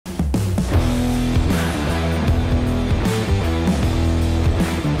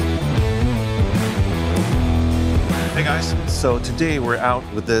So today we're out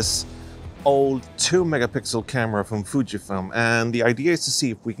with this old 2 megapixel camera from Fujifilm, and the idea is to see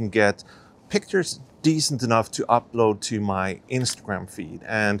if we can get pictures decent enough to upload to my Instagram feed.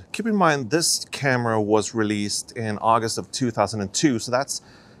 And keep in mind, this camera was released in August of 2002, so that's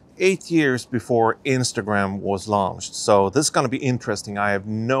 8 years before Instagram was launched. So this is going to be interesting. I have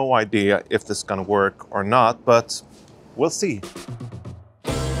no idea if this is going to work or not, but we'll see.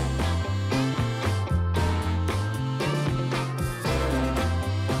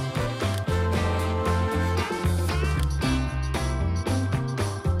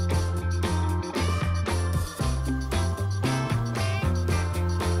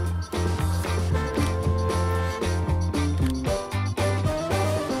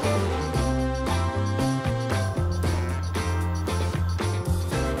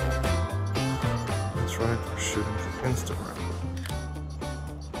 We're shooting for Instagram.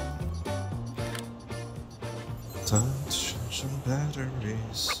 Time to change some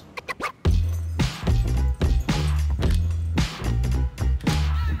batteries.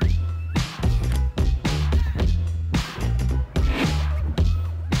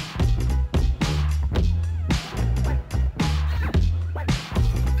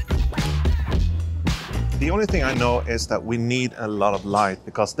 The only thing I know is that we need a lot of light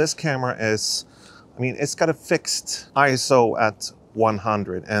because this camera is, it's got a fixed ISO at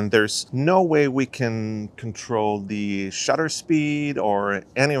 100, and there's no way we can control the shutter speed or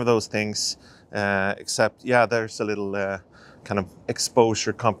any of those things, except, yeah, there's a little kind of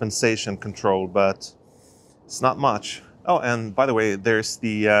exposure compensation control, but it's not much. Oh, and by the way, there's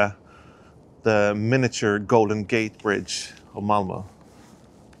the miniature Golden Gate Bridge of Malmö.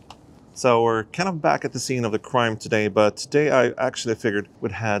 So we're kind of back at the scene of the crime today, but today I actually figured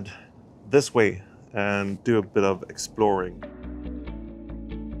we'd head this way and do a bit of exploring.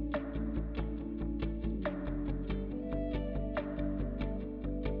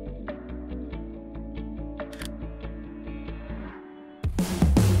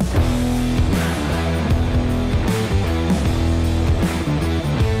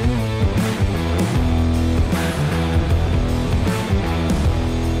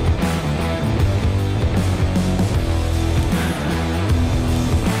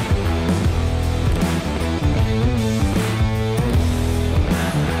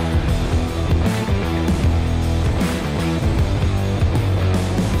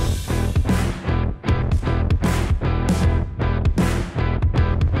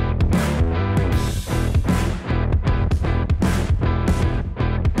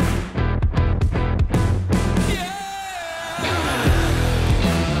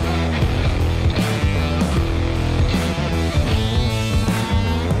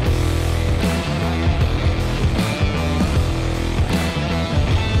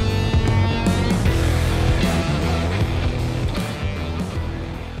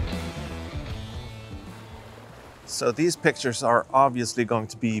 So these pictures are obviously going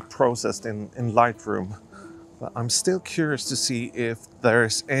to be processed in Lightroom, but I'm still curious to see if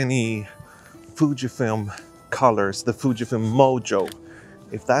there's any Fujifilm colors, the Fujifilm Mojo,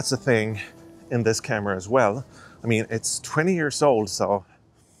 if that's a thing in this camera as well. It's 20 years old, so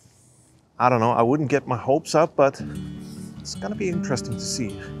I don't know, I wouldn't get my hopes up, but it's gonna be interesting to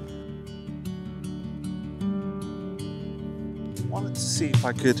see. Wanted to see if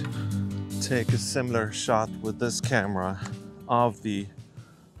I could take a similar shot with this camera of the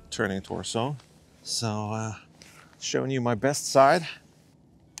turning torso. So showing you my best side.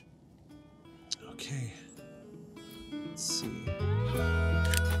 Okay, let's see.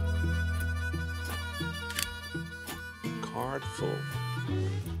 Card full.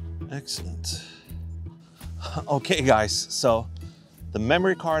 Excellent. Okay guys, so the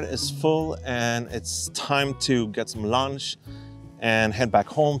memory card is full and it's time to get some lunch and head back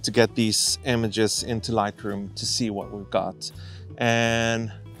home to get these images into Lightroom to see what we've got.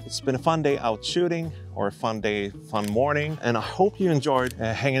 And it's been a fun day out shooting, or a fun day, fun morning. And I hope you enjoyed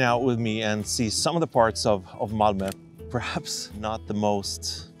hanging out with me and see some of the parts of Malmö. Perhaps not the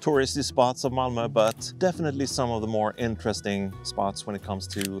most touristy spots of Malmö, but definitely some of the more interesting spots when it comes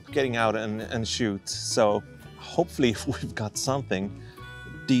to getting out and shoot. So hopefully we've got something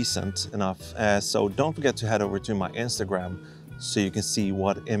decent enough. So don't forget to head over to my Instagram so you can see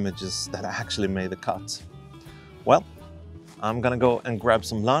what images that actually made the cut. Well, I'm gonna go and grab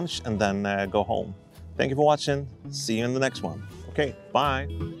some lunch and then go home. Thank you for watching. See you in the next one. Okay, bye.